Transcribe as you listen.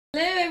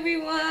Hello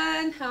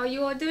everyone, how are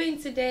you all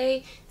doing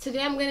today?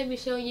 Today I'm going to be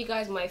showing you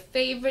guys my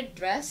favorite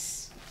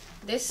dress.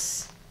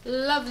 This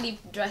lovely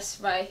dress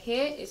right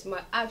here is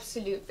my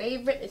absolute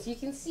favorite. As you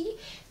can see,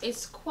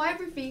 it's quite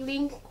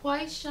revealing,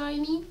 quite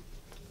shiny,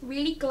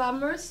 really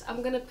glamorous.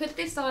 I'm going to put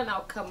this on and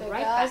I'll come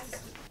right back.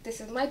 This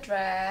is my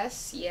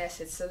dress. Yes,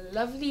 it's a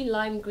lovely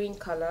lime green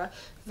color,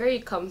 very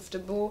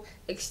comfortable,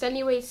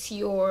 extenuates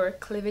your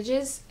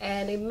cleavages,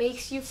 and it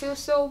makes you feel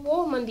so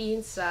warm on the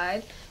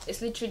inside.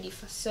 It's literally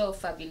so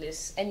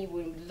fabulous.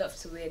 Anyone would love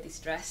to wear this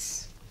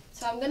dress.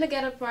 So I'm gonna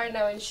get up right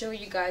now and show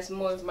you guys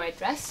more of my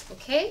dress,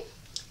 okay?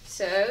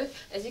 So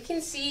as you can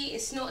see,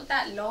 it's not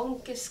that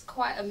long, it's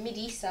quite a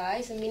mini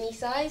size.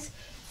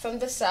 From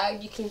the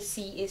side you can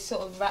see it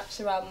sort of wraps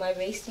around my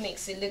waist,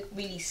 makes it look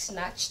really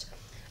snatched.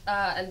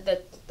 And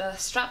the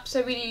straps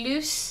are really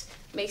loose,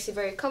 makes it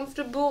very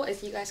comfortable.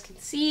 As you guys can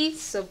see,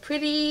 it's so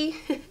pretty.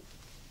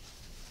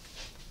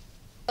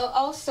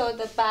 Also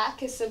the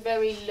back is a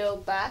very low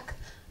back.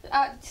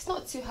 It's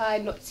not too high,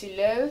 not too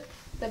low.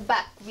 The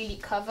back really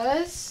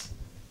covers.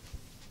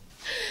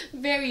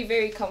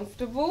 Very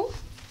comfortable.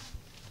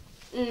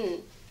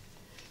 And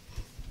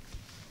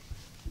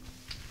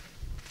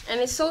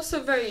it's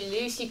also very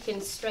loose, you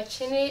can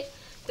stretch in it,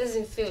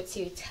 doesn't feel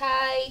too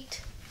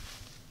tight.